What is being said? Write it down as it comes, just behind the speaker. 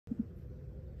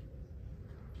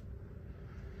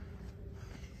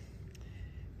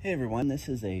Hey everyone, this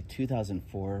is a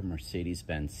 2004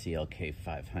 Mercedes-Benz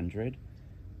CLK500.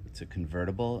 It's a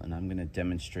convertible, and I'm going to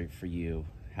demonstrate for you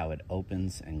how it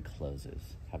opens and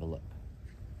closes. Have a look.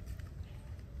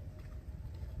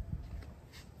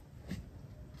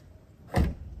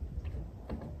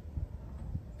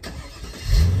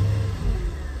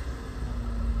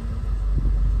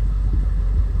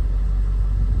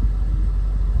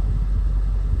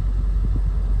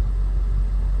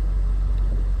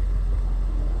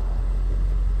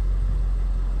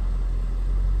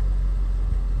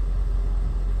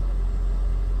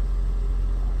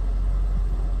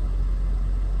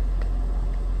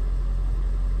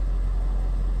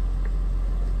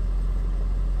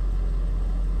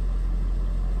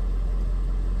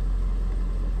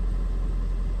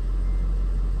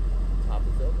 Top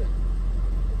is open.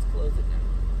 Let's close it now.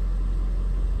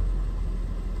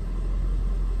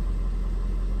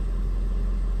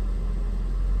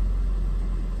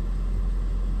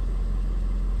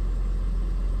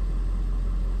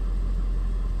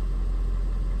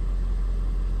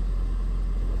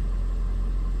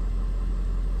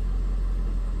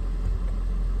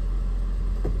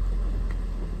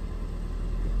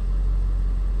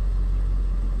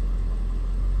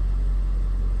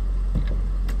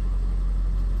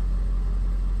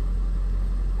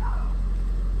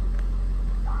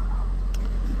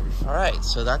 All right,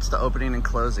 so that's the opening and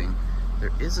closing.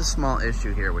 There is a small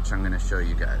issue here, which I'm going to show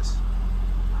you guys.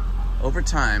 Over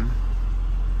time,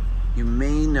 you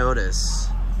may notice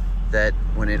that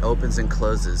when it opens and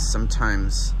closes,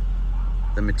 sometimes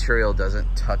the material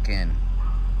doesn't tuck in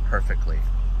perfectly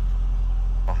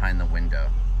behind the window.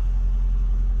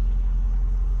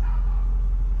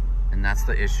 And that's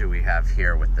the issue we have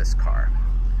here with this car.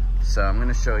 So I'm going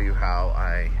to show you how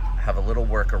I have a little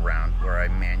workaround where I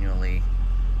manually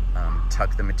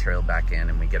tuck the material back in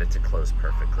and we get it to close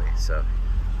perfectly. So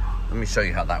let me show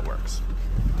you how that works.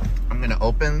 I'm going to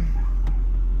open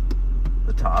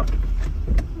the top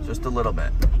just a little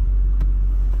bit.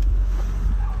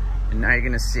 And now you're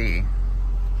going to see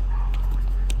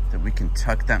that we can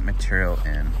tuck that material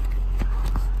in,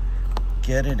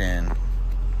 get it in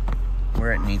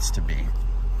where it needs to be.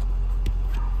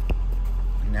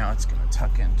 And now it's going to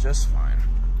tuck in just fine.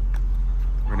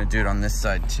 We're going to do it on this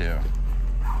side too.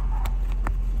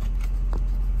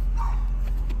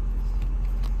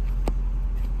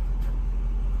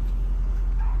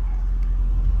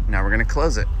 Now we're going to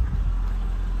close it,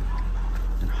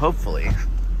 and hopefully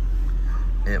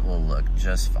it will look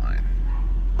just fine.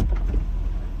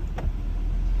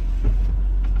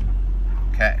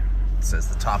 Okay, it says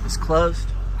the top is closed.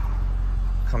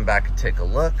 Come back and take a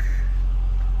look.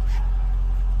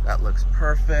 That looks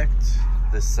perfect.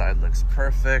 This side looks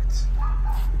perfect.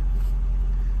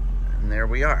 And there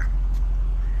we are.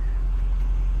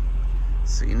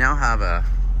 So you now have a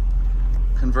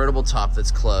convertible top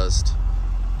that's closed.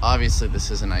 Obviously,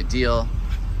 this isn't ideal.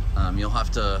 You'll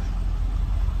have to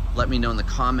let me know in the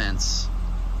comments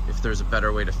if there's a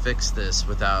better way to fix this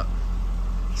without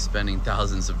spending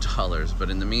thousands of dollars.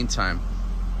 But in the meantime,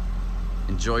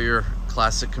 enjoy your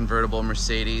classic convertible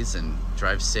Mercedes and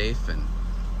drive safe, and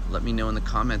let me know in the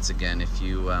comments again if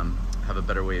you have a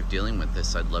better way of dealing with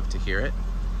this. I'd love to hear it.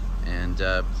 And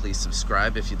please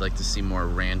subscribe if you'd like to see more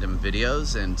random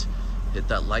videos, and hit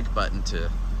that like button to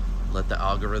let the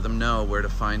algorithm know where to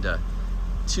find a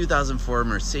 2004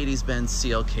 Mercedes-Benz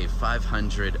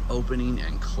CLK500 opening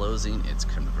and closing its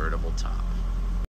convertible top.